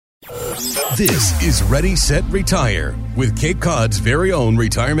This is Ready, Set, Retire with Cape Cod's very own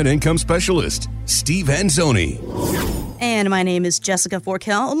retirement income specialist, Steve Anzoni. And my name is Jessica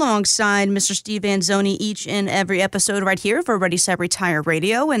Forkel, alongside Mr. Steve Anzoni each and every episode right here for Ready, Set, Retire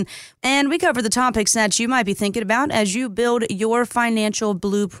Radio. And we cover the topics that you might be thinking about as you build your financial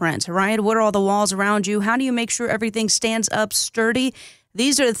blueprint, right? What are all the walls around you? How do you make sure everything stands up sturdy?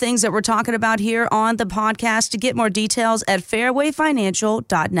 These are the things that we're talking about here on the podcast. To get more details at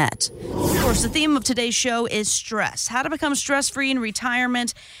fairwayfinancial.net. Of course, the theme of today's show is stress. How to become stress-free in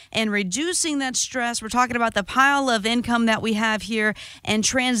retirement and reducing that stress. We're talking about the pile of income that we have here and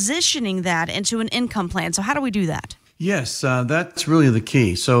transitioning that into an income plan. So how do we do that? Yes, that's really the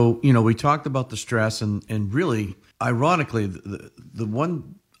key. So, we talked about the stress and really, ironically, the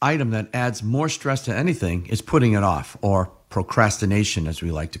one item that adds more stress to anything is putting it off, or procrastination, as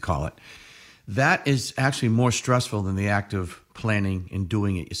we like to call it. That is actually more stressful than the act of planning and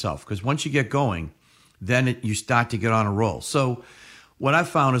doing it yourself. Because once you get going, then you start to get on a roll. So what I've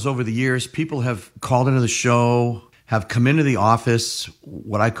found is over the years, people have called into the show, have come into the office,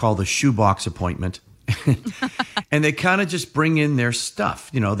 what I call the shoebox appointment. And they kind of just bring in their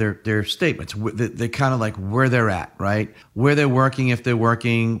stuff, their statements. They kind of like where they're at, right? Where they're working, if they're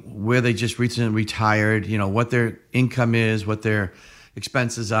working, where they just recently retired, what their income is, what their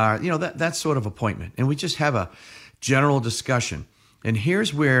expenses are, that sort of appointment. And we just have a general discussion. And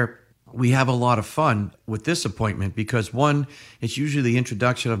here's where we have a lot of fun with this appointment, because one, it's usually the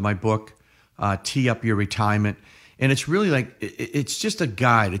introduction of my book, Tee Up Your Retirement. And it's really it's just a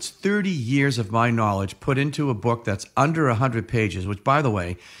guide. It's 30 years of my knowledge put into a book that's under 100 pages, which, by the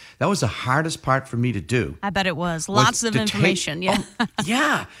way, that was the hardest part for me to do. I bet it was. Lots of information. Yeah.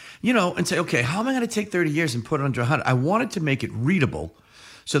 And say, okay, how am I going to take 30 years and put it under 100? I wanted to make it readable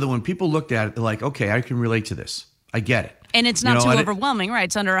so that when people looked at it, they're like, okay, I can relate to this. I get it. And it's not too overwhelming, right?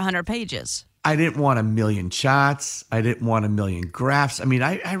 It's under 100 pages. I didn't want a million charts. I didn't want a million graphs. I mean,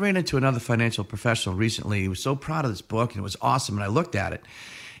 I ran into another financial professional recently. He was so proud of this book, and it was awesome. And I looked at it.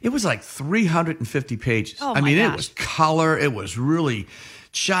 It was like 350 pages. Oh, I mean, gosh. It was color. It was really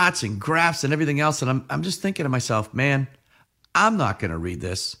charts and graphs and everything else. And I'm just thinking to myself, man, I'm not going to read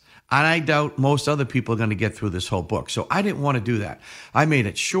this. And I doubt most other people are going to get through this whole book. So I didn't want to do that. I made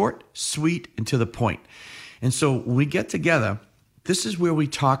it short, sweet, and to the point. And so when we get together, this is where we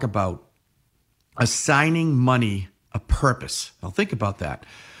talk about assigning money a purpose. Now think about that.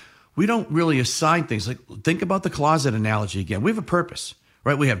 We don't really assign things. Like, think about the closet analogy again. We have a purpose,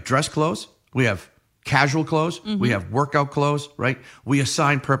 right? We have dress clothes. We have casual clothes. Mm-hmm. We have workout clothes, right? We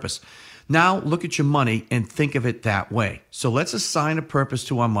assign purpose. Now look at your money and think of it that way. So let's assign a purpose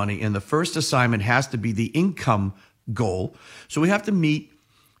to our money. And the first assignment has to be the income goal. So we have to meet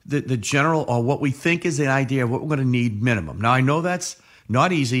the general, or what we think is the idea of what we're going to need minimum. Now I know that's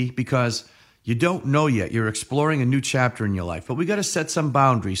not easy because you don't know yet. You're exploring a new chapter in your life, but we got to set some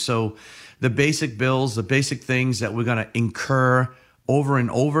boundaries. So the basic bills, the basic things that we're going to incur over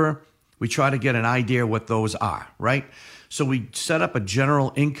and over, we try to get an idea what those are, right? So we set up a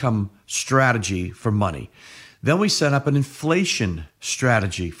general income strategy for money. Then we set up an inflation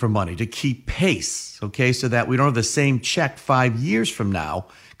strategy for money to keep pace, okay? So that we don't have the same check 5 years from now,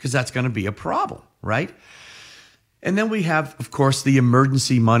 because that's going to be a problem, right? And then we have, of course, the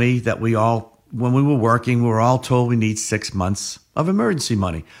emergency money that when we were working, we were all told we need 6 months of emergency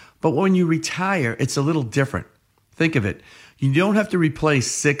money. But when you retire, it's a little different. Think of it. You don't have to replace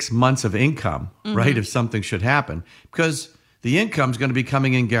 6 months of income, right, if something should happen, because the income is going to be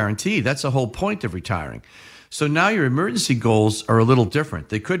coming in guaranteed. That's the whole point of retiring. So now your emergency goals are a little different.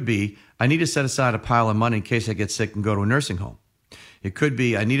 They could be, I need to set aside a pile of money in case I get sick and go to a nursing home. It could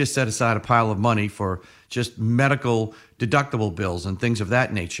be, I need to set aside a pile of money for just medical deductible bills and things of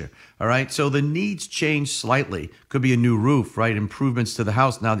that nature. All right. So the needs change slightly. Could be a new roof, right? Improvements to the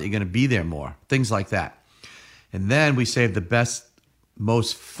house now that you're going to be there more, things like that. And then we save the best,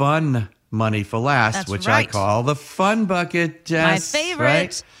 most fun money for last, That's which right. I call the fun bucket, Jess. My favorite.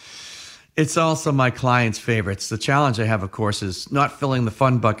 Right? It's also my clients' favorites. The challenge I have, of course, is not filling the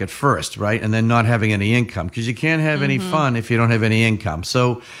fun bucket first, right? And then not having any income, because you can't have any fun if you don't have any income.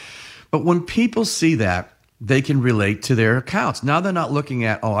 So, but when people see that, they can relate to their accounts. Now they're not looking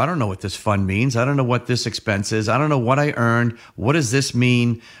at, I don't know what this fund means. I don't know what this expense is. I don't know what I earned. What does this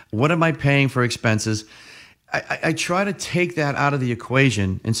mean? What am I paying for expenses? I try to take that out of the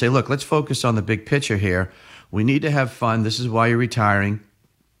equation and say, look, let's focus on the big picture here. We need to have fun. This is why you're retiring.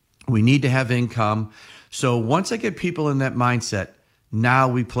 We need to have income. So once I get people in that mindset, now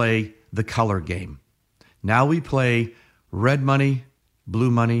we play the color game. Now we play red money,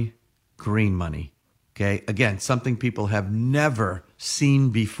 blue money, green money. Okay. Again, something people have never seen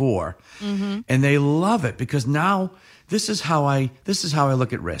before. And they love it because now this is how I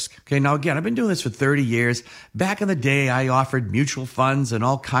look at risk. Okay. Now, again, I've been doing this for 30 years. Back in the day, I offered mutual funds and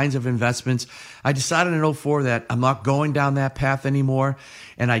all kinds of investments. I decided in 2004 that I'm not going down that path anymore.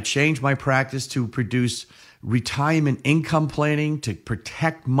 And I changed my practice to produce retirement income planning to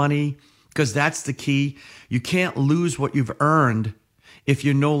protect money, because that's the key. You can't lose what you've earned if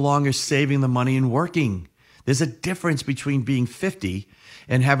you're no longer saving the money and working. There's a difference between being 50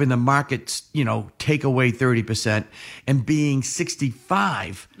 and having the market, take away 30%, and being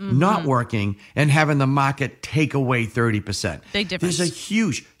 65, not working, and having the market take away 30%. Big difference. There's a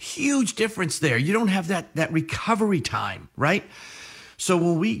huge, huge difference there. You don't have that recovery time, right? So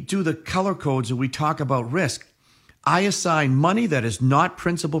when we do the color codes and we talk about risk, I assign money that is not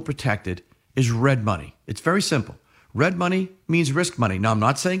principal protected is red money. It's very simple. Red money means risk money. Now, I'm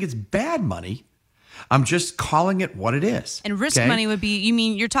not saying it's bad money. I'm just calling it what it is. And risk money would be,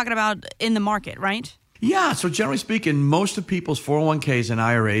 you're talking about in the market, right? Yeah. So generally speaking, most of people's 401ks and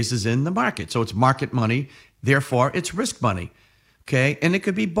IRAs is in the market. So it's market money. Therefore, it's risk money. Okay. And it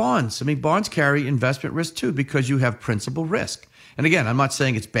could be bonds. Bonds carry investment risk too, because you have principal risk. And again, I'm not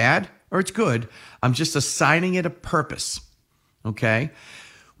saying it's bad or it's good. I'm just assigning it a purpose. Okay.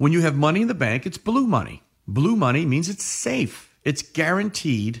 When you have money in the bank, it's blue money. Blue money means it's safe. It's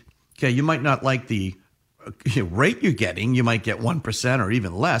guaranteed. Okay. You might not like the rate you're getting. You might get 1% or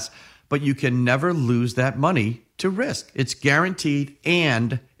even less, but you can never lose that money to risk. It's guaranteed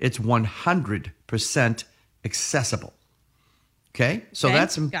and it's 100% accessible. Okay. So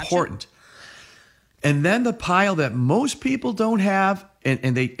that's important. Gotcha. And then the pile that most people don't have,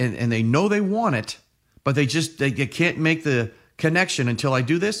 and they know they want it, but they can't make the connection until I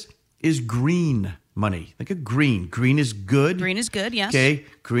do this, is green money. Think of green. Green is good. Green is good, yes. Okay,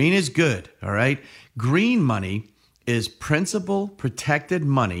 green is good, all right? Green money is principal protected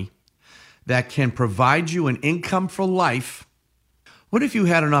money that can provide you an income for life. What if you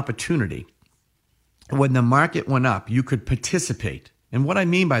had an opportunity when the market went up, you could participate? And what I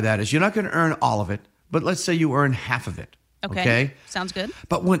mean by that is you're not going to earn all of it, but let's say you earn half of it. Okay? Sounds good.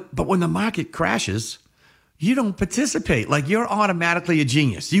 But when the market crashes, you don't participate. Like, you're automatically a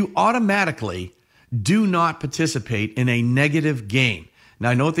genius. You automatically do not participate in a negative gain. Now,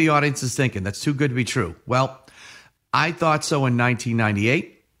 I know what the audience is thinking. That's too good to be true. Well, I thought so in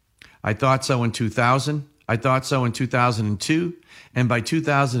 1998. I thought so in 2000. I thought so in 2002. And by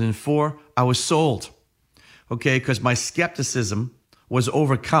 2004, I was sold. Okay? Because my skepticism was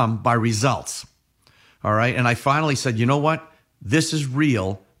overcome by results. All right? And I finally said, you know what? This is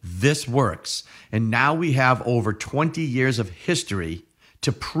real. This works. And now we have over 20 years of history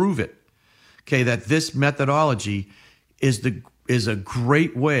to prove it. Okay, that this methodology is a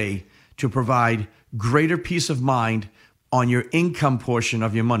great way to provide greater peace of mind on your income portion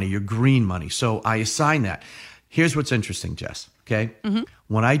of your money, your green money. So I assign that. Here's what's interesting, Jess. Okay,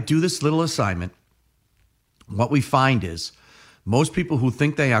 when I do this little assignment, what we find is most people who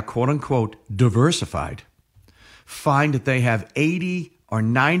think they are quote unquote diversified find that they have 80 or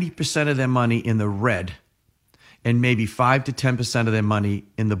 90% of their money in the red and maybe 5 to 10% of their money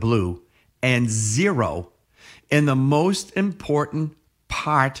in the blue, and zero in the most important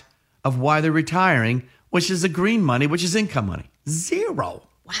part of why they're retiring, which is the green money, which is income money. Zero.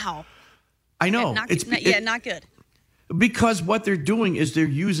 Wow. I know. Not good. Because what they're doing is they're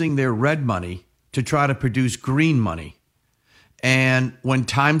using their red money to try to produce green money. And when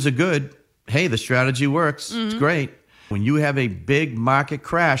times are good, hey, the strategy works. It's great. When you have a big market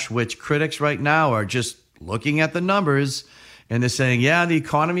crash, which critics right now are just looking at the numbers, and they're saying, yeah, the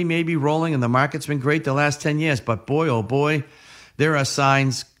economy may be rolling and the market's been great the last 10 years, but boy, oh boy, there are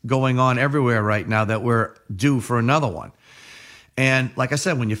signs going on everywhere right now that we're due for another one. And like I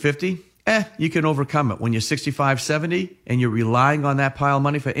said, when you're 50, you can overcome it. When you're 65, 70, and you're relying on that pile of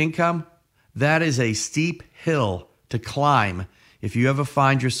money for income, that is a steep hill to climb if you ever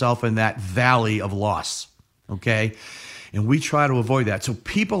find yourself in that valley of loss, okay? And we try to avoid that. So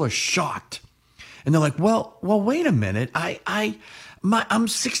people are shocked. And they're like, well, wait a minute. I'm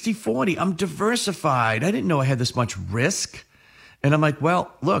 60-40. I'm diversified. I didn't know I had this much risk. And I'm like,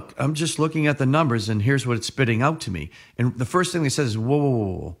 well, look, I'm just looking at the numbers and here's what it's spitting out to me. And the first thing they said is,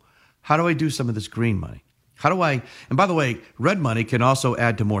 whoa. How do I do some of this green money? And by the way, red money can also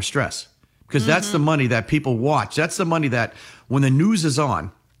add to more stress because that's the money that people watch. That's the money that when the news is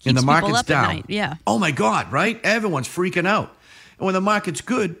on and the market's down. Yeah. Oh my God, right? Everyone's freaking out. And when the market's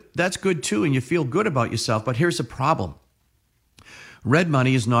good, that's good too, and you feel good about yourself. But here's the problem. Red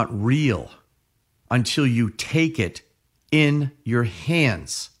money is not real until you take it in your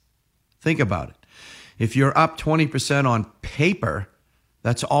hands. Think about it. If you're up 20% on paper,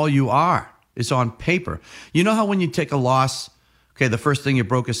 that's all you are. It's on paper. You know how when you take a loss, okay, the first thing your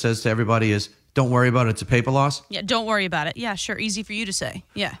broker says to everybody is, don't worry about it. It's a paper loss. Yeah, don't worry about it. Yeah, sure. Easy for you to say.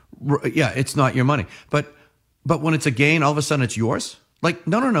 Yeah. Yeah, it's not your money. But when it's a gain, all of a sudden it's yours? Like,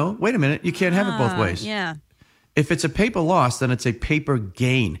 no. Wait a minute. You can't have it both ways. Yeah. If it's a paper loss, then it's a paper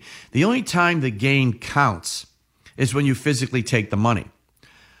gain. The only time the gain counts is when you physically take the money.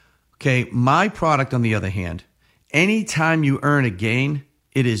 Okay, my product, on the other hand, anytime you earn a gain,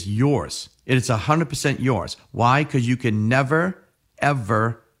 it is yours. It is 100% yours. Why? Because you can never,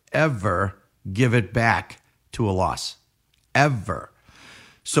 ever, ever give it back to a loss. Ever.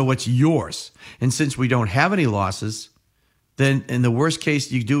 So it's yours. And since we don't have any losses, then in the worst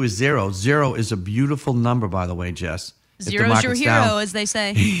case you do is zero. Zero is a beautiful number, by the way, Jess. Zero's your hero, as they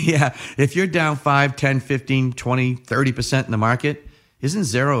say. Yeah. If you're down 5, 10, 15, 20, 30% in the market, isn't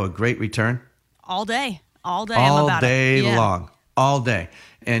zero a great return? All day. All day. All I'm about day it. Yeah. long. All day.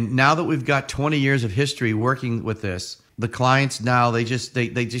 And now that we've got 20 years of history working with this, the clients now, they just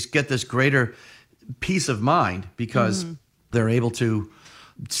get this greater peace of mind because they're able to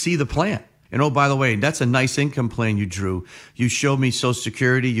see the plan. And oh, by the way, that's a nice income plan you drew. You showed me Social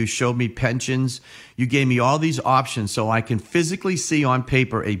Security. You showed me pensions. You gave me all these options so I can physically see on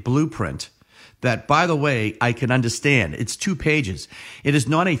paper a blueprint that, by the way, I can understand. It's 2 pages. It is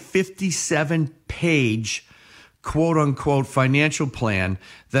not a 57-page, quote-unquote, financial plan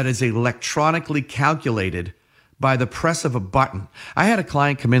that is electronically calculated by the press of a button. I had a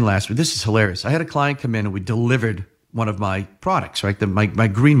client come in last week. This is hilarious. I had a client come in and we delivered one of my products, right? My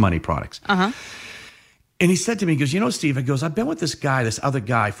green money products. Uh-huh. And he said to me, he goes, Steve, he goes, I've been with this other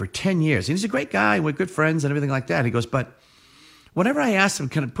guy for 10 years. And he's a great guy. We're good friends and everything like that. He goes, but whenever I asked him,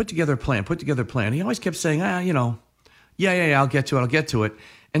 kind of put together a plan, he always kept saying, yeah, I'll get to it.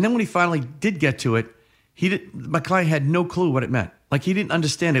 And then when he finally did get to it, my client had no clue what it meant. Like, he didn't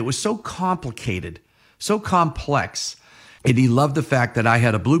understand it. It was so complicated, so complex. And he loved the fact that I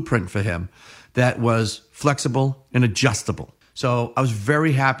had a blueprint for him that was flexible and adjustable. So I was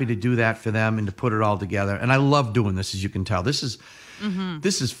very happy to do that for them and to put it all together. And I love doing this, as you can tell. This is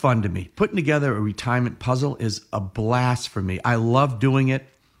fun to me. Putting together a retirement puzzle is a blast for me. I love doing it.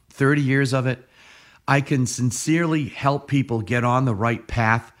 30 years of it. I can sincerely help people get on the right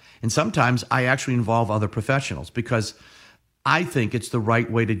path. And sometimes I actually involve other professionals because I think it's the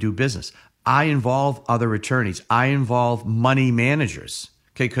right way to do business. I involve other attorneys. I involve money managers.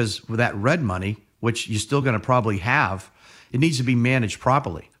 Okay, because with that red money, which you're still going to probably have, it needs to be managed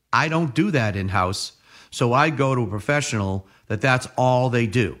properly. I don't do that in-house, so I go to a professional that's all they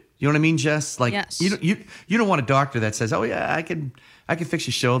do. You know what I mean, Jess? Like, yes. You don't want a doctor that says, oh yeah, I can fix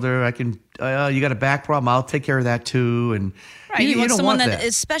your shoulder. you got a back problem, I'll take care of that too. And right, you want someone that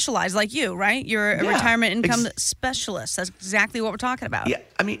is specialized like you, right? You're a retirement income specialist. That's exactly what we're talking about. Yeah,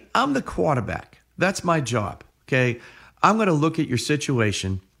 I mean, I'm the quarterback. That's my job. Okay, I'm going to look at your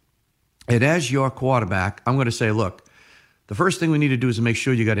situation, and as your quarterback, I'm going to say, look, the first thing we need to do is make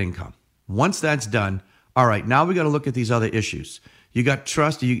sure you got income. Once that's done, all right, now we got to look at these other issues. You got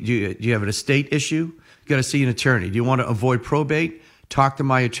trust. Do you have an estate issue? You got to see an attorney. Do you want to avoid probate? Talk to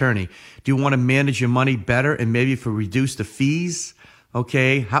my attorney. Do you want to manage your money better and maybe reduce the fees?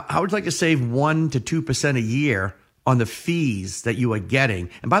 Okay, how would you like to save 1% to 2% a year on the fees that you are getting?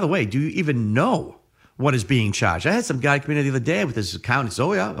 And by the way, do you even know what is being charged? I had some guy come in the other day with his account. He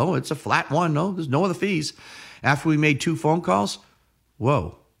said, it's a flat one. No, there's no other fees. After we made 2 phone calls,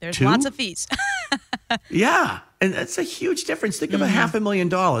 whoa. There's 2? Lots of fees. Yeah, and that's a huge difference. Think of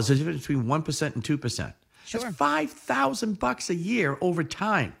 $500,000. There's a difference between 1% and 2%. Sure. That's $5,000 a year over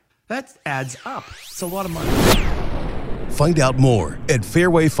time. That adds up. It's a lot of money. Find out more at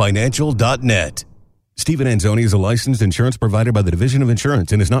fairwayfinancial.net. Stephen Anzoni is a licensed insurance provider by the Division of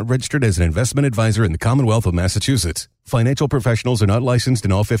Insurance and is not registered as an investment advisor in the Commonwealth of Massachusetts. Financial professionals are not licensed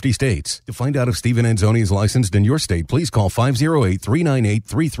in all 50 states. To find out if Stephen Anzoni is licensed in your state, please call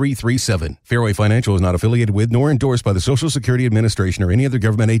 508-398-3337. Fairway Financial is not affiliated with nor endorsed by the Social Security Administration or any other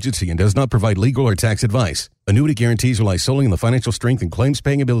government agency and does not provide legal or tax advice. Annuity guarantees rely solely on the financial strength and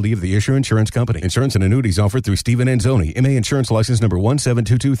claims-paying ability of the issuer insurance company. Insurance and annuities offered through Stephen Anzoni, MA Insurance License Number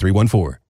 1722314.